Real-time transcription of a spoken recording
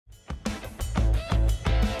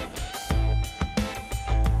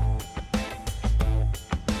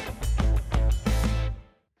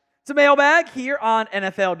It's a mailbag here on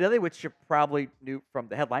NFL Daily, which you probably knew from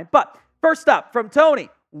the headline. But first up, from Tony,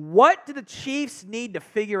 what do the Chiefs need to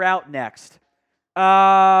figure out next?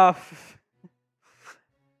 How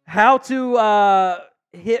to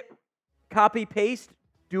hit copy paste,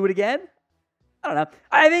 do it again? I don't know.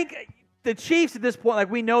 I think the Chiefs at this point, like,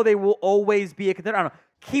 we know they will always be a contender. I don't know.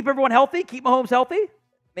 Keep everyone healthy, keep Mahomes healthy.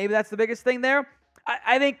 Maybe that's the biggest thing there.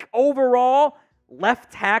 I think overall,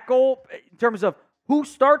 left tackle, in terms of who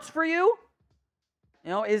starts for you,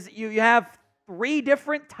 is you have 3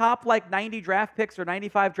 different top 90 draft picks or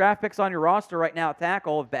 95 draft picks on your roster right now at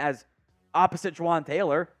tackle as opposite Juwan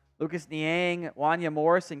Taylor, Lucas Niang, Wanya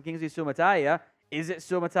Morris, and Kingsley Suamataia. Is it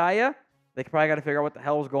Suamataia? They probably got to figure out what the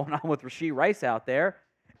hell is going on with Rashee Rice out there.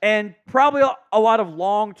 And probably a lot of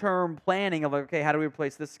long-term planning of, okay, how do we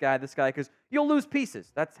replace this guy, because you'll lose pieces.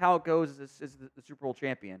 That's how it goes as the Super Bowl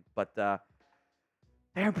champion. But they're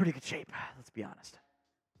in pretty good shape, let's be honest.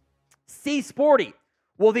 C Sporty,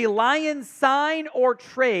 will the Lions sign or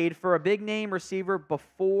trade for a big-name receiver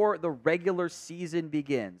before the regular season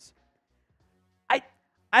begins?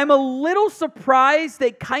 I'm a little surprised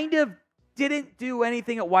they kind of didn't do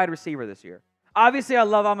anything at wide receiver this year. Obviously, I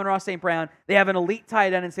love Amon-Ra St. Brown. They have an elite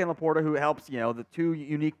tight end in Sam Laporta who helps, the 2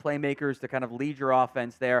 unique playmakers to kind of lead your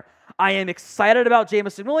offense there. I am excited about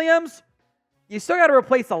Jameson Williams. You still got to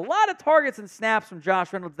replace a lot of targets and snaps from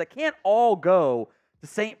Josh Reynolds that can't all go to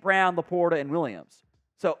St. Brown, Laporta, and Williams.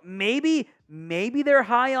 So maybe they're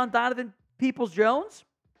high on Donovan Peoples-Jones.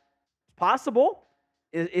 It's possible.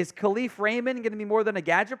 Is Khalif Raymond going to be more than a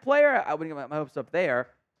gadget player? I wouldn't get my hopes up there.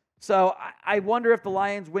 So I wonder if the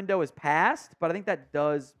Lions window is passed, but I think that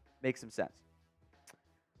does make some sense.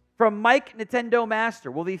 From Mike Nintendo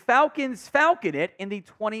Master, will the Falcons falcon it in the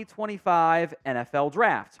 2025 NFL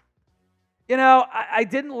Draft? I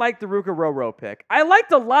didn't like the Ruka Roro pick. I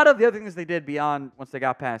liked a lot of the other things they did beyond once they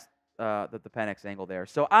got past the Penix angle there.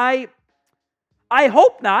 So I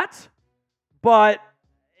hope not, but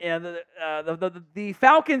the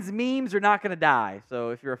Falcons memes are not going to die. So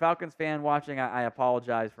if you're a Falcons fan watching, I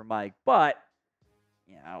apologize for Mike. But,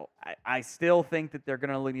 I still think that they're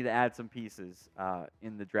going to need to add some pieces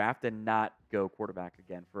in the draft and not go quarterback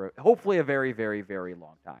again for hopefully a very, very, very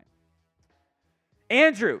long time.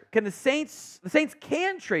 Andrew, the Saints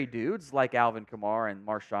can trade dudes like Alvin Kamara and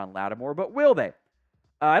Marshon Lattimore, but will they?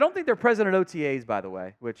 I don't think they're present at OTAs, by the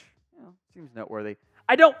way, which seems noteworthy.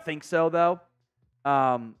 I don't think so, though.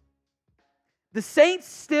 The Saints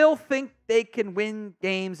still think they can win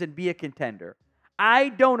games and be a contender. I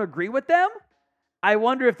don't agree with them. I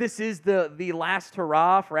wonder if this is the last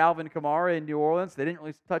hurrah for Alvin Kamara in New Orleans. They didn't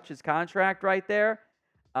really touch his contract right there.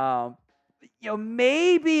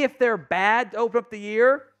 Maybe if they're bad to open up the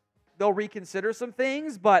year, they'll reconsider some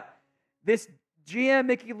things. But this GM,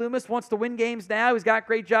 Mickey Loomis, wants to win games now. He's got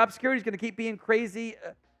great job security. He's going to keep being crazy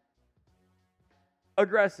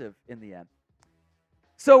aggressive in the end.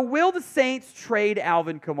 So will the Saints trade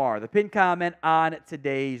Alvin Kamara? The pinned comment on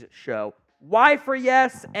today's show. Y for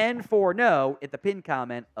yes and for no at the pinned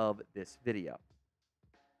comment of this video.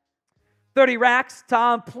 30 racks.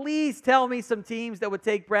 Tom, please tell me some teams that would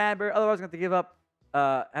take Bradberry. Otherwise, I'm going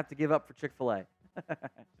to have to give up for Chick-fil-A.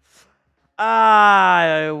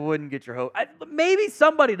 I wouldn't get your hope. Maybe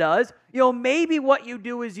somebody does. Maybe what you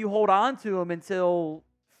do is you hold on to him until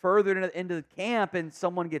further into the camp and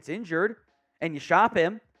someone gets injured and you shop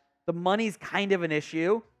him. The money's kind of an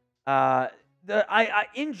issue.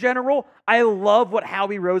 In general, I love what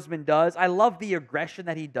Howie Roseman does. I love the aggression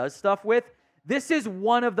that he does stuff with. This is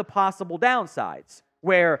one of the possible downsides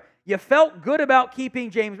where you felt good about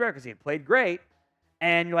keeping James Bradberry because he had played great,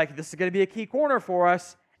 and you're like, this is going to be a key corner for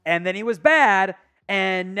us, and then he was bad,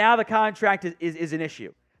 and now the contract is an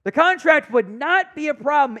issue. The contract would not be a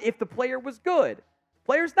problem if the player was good. The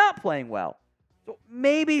player's not playing well. So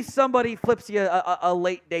maybe somebody flips you a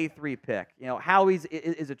late day 3 pick. Howie's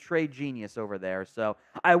is a trade genius over there, so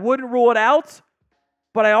I wouldn't rule it out,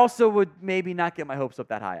 but I also would maybe not get my hopes up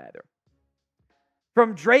that high either.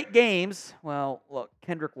 From Drake Games, well, look,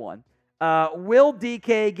 Kendrick won. Will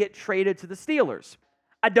DK get traded to the Steelers?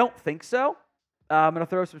 I don't think so. I'm going to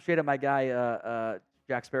throw some shade at my guy,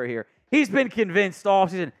 Jack Sparrow here. He's been convinced all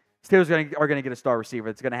season Steelers are going to get a star receiver.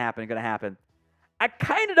 It's going to happen. I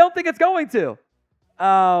kind of don't think it's going to.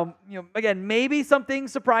 Again, maybe something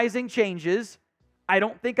surprising changes. I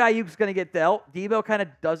don't think Ayuk's going to get dealt. Deebo kind of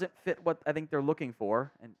doesn't fit what I think they're looking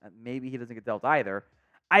for, and maybe he doesn't get dealt either.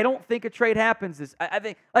 I don't think a trade happens. I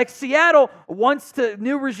think, like Seattle wants to,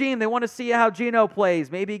 new regime, they want to see how Geno plays.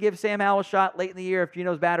 Maybe give Sam Howell a shot late in the year if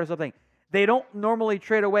Geno's bad or something. They don't normally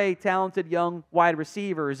trade away talented young wide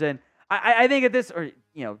receivers. And I think at this,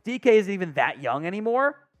 DK isn't even that young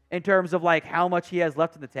anymore. in terms of like how much he has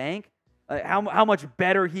left in the tank, how much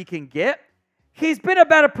better he can get. He's been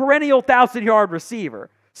about a perennial 1,000-yard receiver.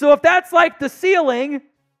 So if that's like the ceiling,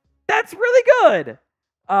 that's really good.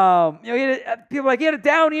 People are like, he had a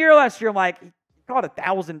down year last year. I'm like, he caught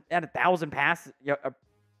 1,000 pass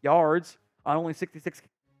yards on only 66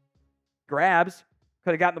 grabs.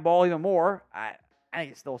 Could have gotten the ball even more. I think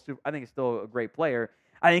he's still a great player.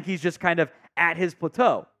 I think he's just kind of at his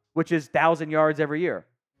plateau, which is 1,000 yards every year.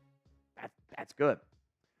 That's good.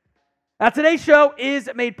 Now, today's show is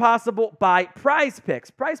made possible by Prize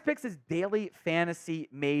Picks. Prize Picks is daily fantasy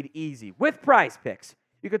made easy. With Prize Picks,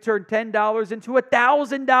 you can turn $10 into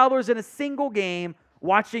 $1,000 in a single game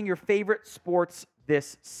watching your favorite sports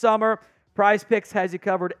this summer. Prize Picks has you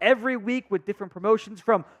covered every week with different promotions,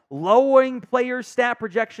 from lowering player stat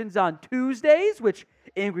projections on Tuesdays, which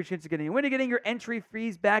increases chance of getting a win, to getting your entry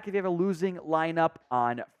fees back if you have a losing lineup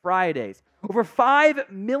on Fridays. Over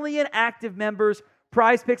 5 million active members.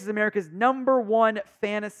 Prize Picks is America's #1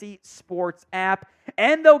 fantasy sports app,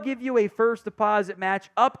 and they'll give you a first deposit match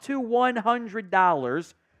up to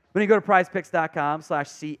 $100 when you go to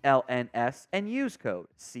prizepicks.com/CLNS and use code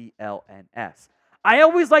CLNS. I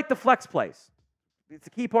always like the flex plays. It's a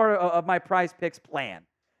key part of my Prize Picks plan.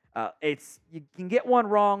 You can get one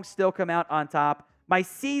wrong, still come out on top. My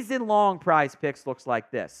season-long Prize Picks looks like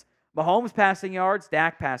this: Mahomes passing yards,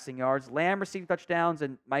 Dak passing yards, Lamb receiving touchdowns,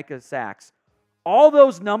 and Micah sacks. All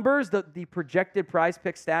those numbers, the projected Prize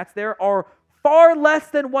Pick stats there, are far less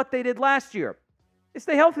than what they did last year. They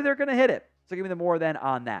stay healthy, they're going to hit it. So give me the more than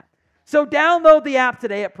on that. So download the app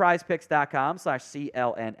today at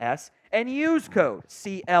prizepicks.com/CLNS and use code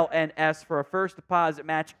CLNS for a first deposit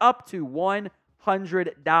match up to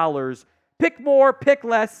 $100. Pick more, pick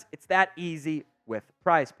less. It's that easy with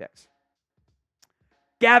Prize Picks.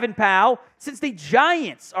 Gavin Powell, since the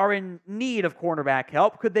Giants are in need of cornerback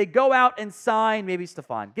help, could they go out and sign maybe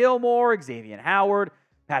Stephon Gilmore, Xavien Howard,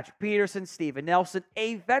 Patrick Peterson, Steven Nelson,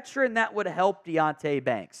 a veteran that would help Deonte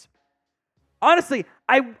Banks? Honestly,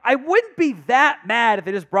 I wouldn't be that mad if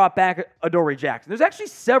they just brought back Adoree Jackson. There's actually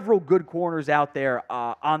several good corners out there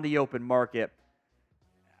on the open market.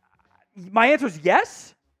 My answer is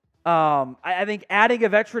yes. I think adding a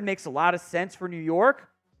veteran makes a lot of sense for New York.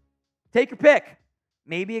 Take your pick.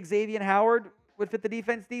 Maybe Xavien Howard would fit the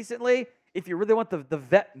defense decently. If you really want the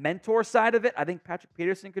vet mentor side of it, I think Patrick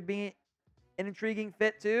Peterson could be an intriguing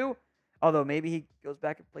fit too. Although maybe he goes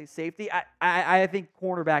back and plays safety. I think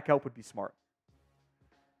cornerback help would be smart.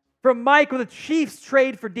 From Mike, with the Chiefs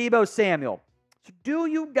trade for Deebo Samuel. So do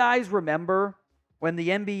you guys remember when the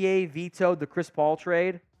NBA vetoed the Chris Paul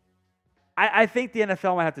trade? I think the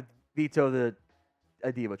NFL might have to veto the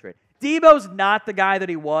Deebo trade. Deebo's not the guy that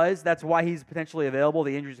he was. That's why he's potentially available.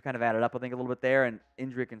 The injuries kind of added up, I think, a little bit there, and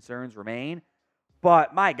injury concerns remain.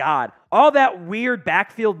 But, my God, all that weird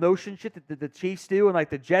backfield motion shit that the Chiefs do and, like,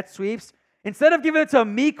 the jet sweeps, instead of giving it to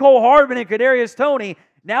Mecole, Hardman, and Kadarius Toney,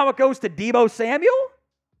 now it goes to Deebo Samuel?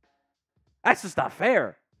 That's just not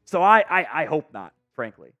fair. So I hope not,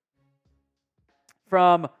 frankly.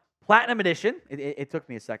 From Platinum Edition, it took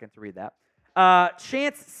me a second to read that.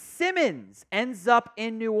 Chance Simmons ends up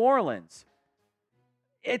in New Orleans.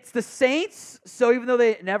 It's the Saints, so even though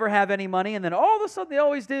they never have any money, and then all of a sudden they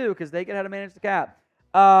always do because they get how to manage the cap.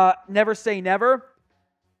 Never say never.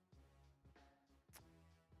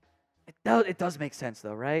 It does make sense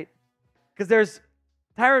though, right? Because there's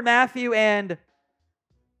Tyrann Mathieu and the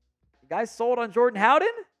guys sold on Jordan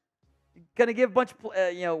Howden. Going to give a bunch of,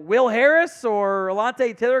 Will Harris or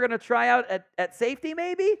Alante Taylor going to try out at safety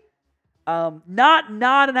maybe? Not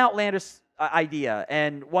an outlandish idea,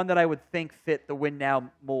 and one that I would think fit the win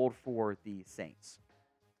now mold for the Saints.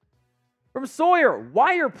 From Sawyer,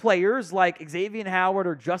 why are players like Xavien Howard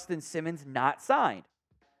or Justin Simmons not signed?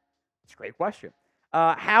 It's a great question.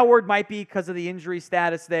 Howard might be because of the injury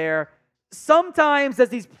status there. Sometimes as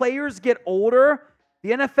these players get older,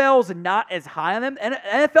 the NFL's not as high on them.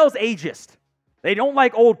 NFL's ageist. They don't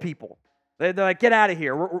like old people. They're like, get out of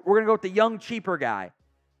here. We're going to go with the young, cheaper guy.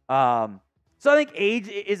 So I think age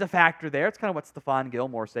is a factor there. It's kind of what Stephon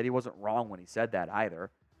Gilmore said. He wasn't wrong when he said that either.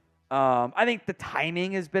 I think the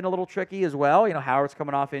timing has been a little tricky as well. Howard's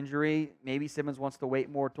coming off injury. Maybe Simmons wants to wait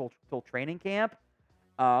more till training camp.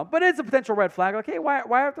 But it's a potential red flag. Okay, why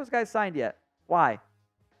aren't those guys signed yet? Why?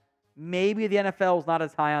 Maybe the NFL is not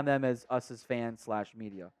as high on them as us as fans /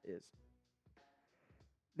 media is.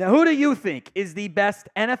 Now, who do you think is the best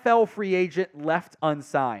NFL free agent left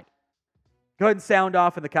unsigned? Go ahead and sound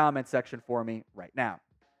off in the comment section for me right now.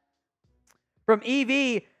 From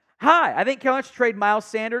EV, hi, I think Carolina should trade Miles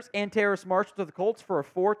Sanders and Terrace Marshall to the Colts for a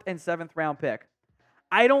 4th and 7th round pick.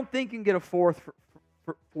 I don't think you can get a 4th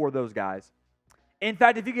for those guys. In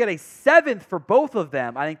fact, if you get a 7th for both of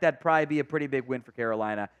them, I think that'd probably be a pretty big win for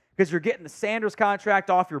Carolina because you're getting the Sanders contract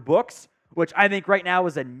off your books, which I think right now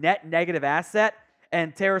is a net negative asset,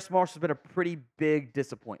 and Terrace Marshall's been a pretty big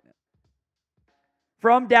disappointment.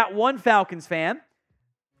 From that one Falcons fan,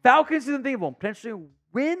 Falcons is unthinkable. Potentially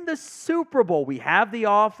win the Super Bowl. We have the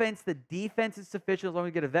offense. The defense is sufficient as long as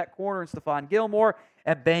we get a vet corner and Stephon Gilmore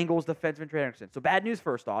at Bengals defenseman Trey Hendrickson. So bad news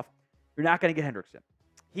first off. You're not going to get Hendrickson.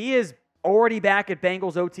 He is already back at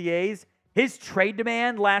Bengals OTAs. His trade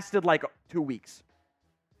demand lasted like 2 weeks.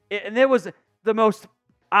 And it was the most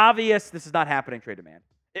obvious, this is not happening trade demand.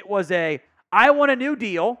 It was I want a new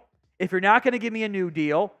deal. If you're not going to give me a new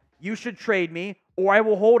deal, you should trade me, or I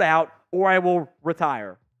will hold out, or I will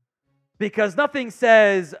retire. Because nothing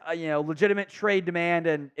says, legitimate trade demand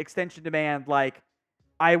and extension demand like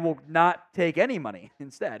I will not take any money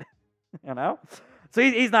instead. So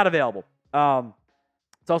he's not available.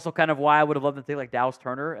 It's also kind of why I would have loved to take like Dallas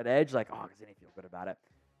Turner at edge. Like, because then he feel good about it.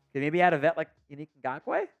 Can maybe add a vet like Yannick Ngakoue?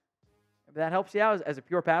 Maybe that helps you out as a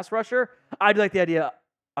pure pass rusher. I'd like the idea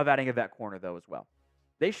of adding a vet corner though as well.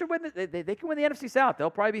 They should win. They can win the NFC South.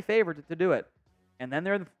 They'll probably be favored to do it. And then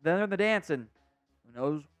they're in the dance, and who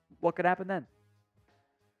knows what could happen then.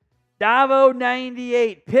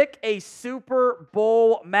 Davo98, pick a Super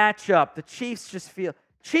Bowl matchup. The Chiefs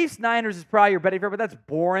Chiefs-Niners is probably your betting favorite, but that's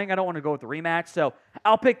boring. I don't want to go with the rematch, so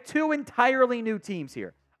I'll pick 2 entirely new teams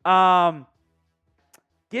here.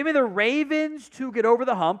 Give me the Ravens to get over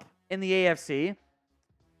the hump in the AFC.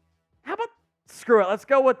 How about, screw it, let's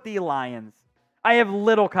go with the Lions. I have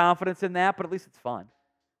little confidence in that, but at least it's fun.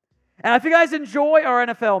 And if you guys enjoy our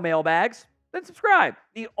NFL mailbags, then subscribe.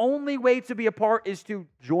 The only way to be a part is to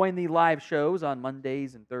join the live shows on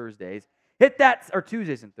Mondays and Thursdays. Hit that, or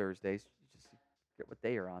Tuesdays and Thursdays. Just forget what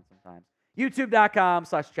day you're on sometimes.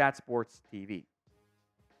 YouTube.com/chatsportstv.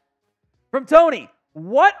 From Tony,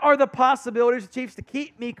 what are the possibilities of the Chiefs to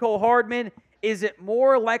keep Mecole Hardman? Is it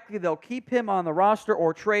more likely they'll keep him on the roster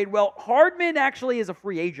or trade? Well, Hardman actually is a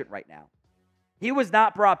free agent right now. He was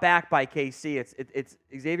not brought back by KC. It's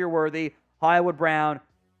Xavier Worthy, Hollywood Brown,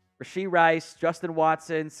 Rashee Rice, Justin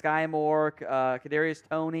Watson, Sky Moore, Kadarius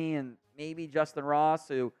Toney, and maybe Justin Ross,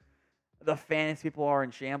 who the fantasy people are in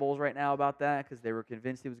shambles right now about that because they were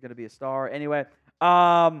convinced he was going to be a star. Anyway,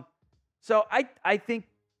 so I think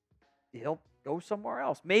he'll go somewhere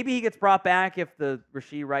else. Maybe he gets brought back if the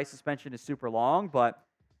Rashee Rice suspension is super long, but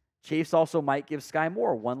Chiefs also might give Sky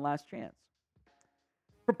Moore one last chance.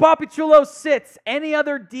 For Papi Chulo sits, any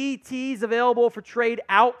other DTs available for trade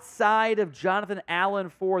outside of Jonathan Allen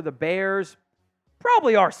for the Bears?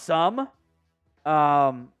 Probably are some. It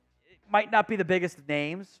might not be the biggest of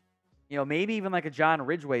names. Maybe even like a John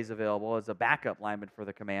Ridgeway's available as a backup lineman for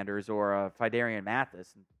the Commanders, or a Fidarian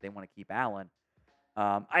Mathis, and they want to keep Allen.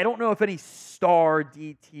 I don't know if any star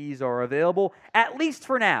DTs are available, at least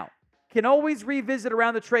for now. Can always revisit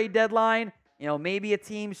around the trade deadline. Maybe a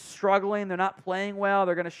team's struggling, they're not playing well,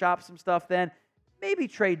 they're going to shop some stuff then. Maybe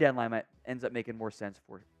trade deadline ends up making more sense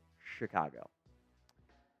for Chicago.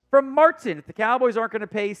 From Martin, if the Cowboys aren't going to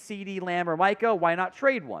pay CeeDee, Lamb, or Micah, why not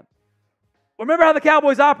trade one? Remember how the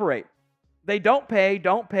Cowboys operate. They don't pay,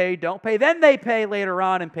 then they pay later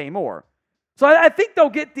on and pay more. So I think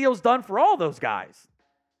they'll get deals done for all those guys.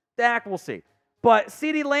 Dak, we'll see. But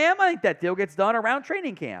CeeDee Lamb, I think that deal gets done around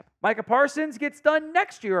training camp. Micah Parsons gets done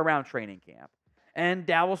next year around training camp. And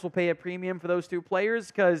Dallas will pay a premium for those 2 players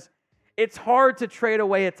because it's hard to trade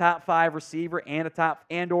away a top 5 receiver and a top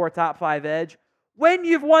 5 edge when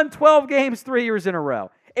you've won 12 games 3 years in a row.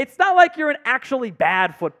 It's not like you're an actually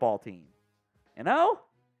bad football team. Now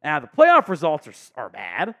the playoff results are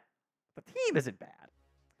bad. The team isn't bad.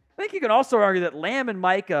 I think you can also argue that Lamb and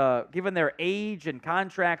Micah, given their age and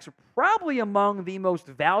contracts, are probably among the most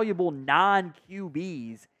valuable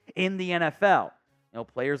non-QBs in the NFL.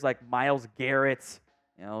 Players like Myles Garrett,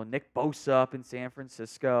 Nick Bosa up in San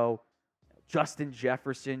Francisco, Justin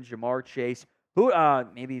Jefferson, Jamar Chase, who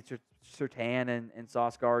maybe Surtain and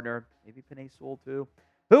Sauce Gardner, maybe Penei Sewell too.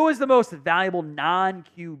 Who is the most valuable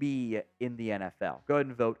non-QB in the NFL? Go ahead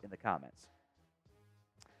and vote in the comments.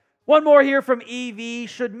 One more here from EV.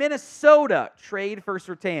 Should Minnesota trade for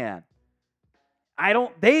Surtain?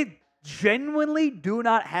 They genuinely do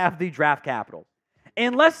not have the draft capital.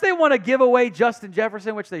 Unless they want to give away Justin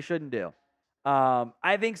Jefferson, which they shouldn't do.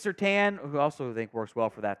 I think Surtain, who also I think works well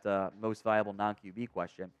for that most valuable non-QB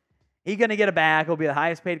question, he's going to get a bag. He'll be the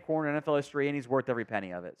highest paid corner in NFL history, and he's worth every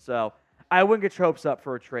penny of it. So I wouldn't get your hopes up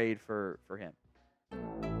for a trade for him.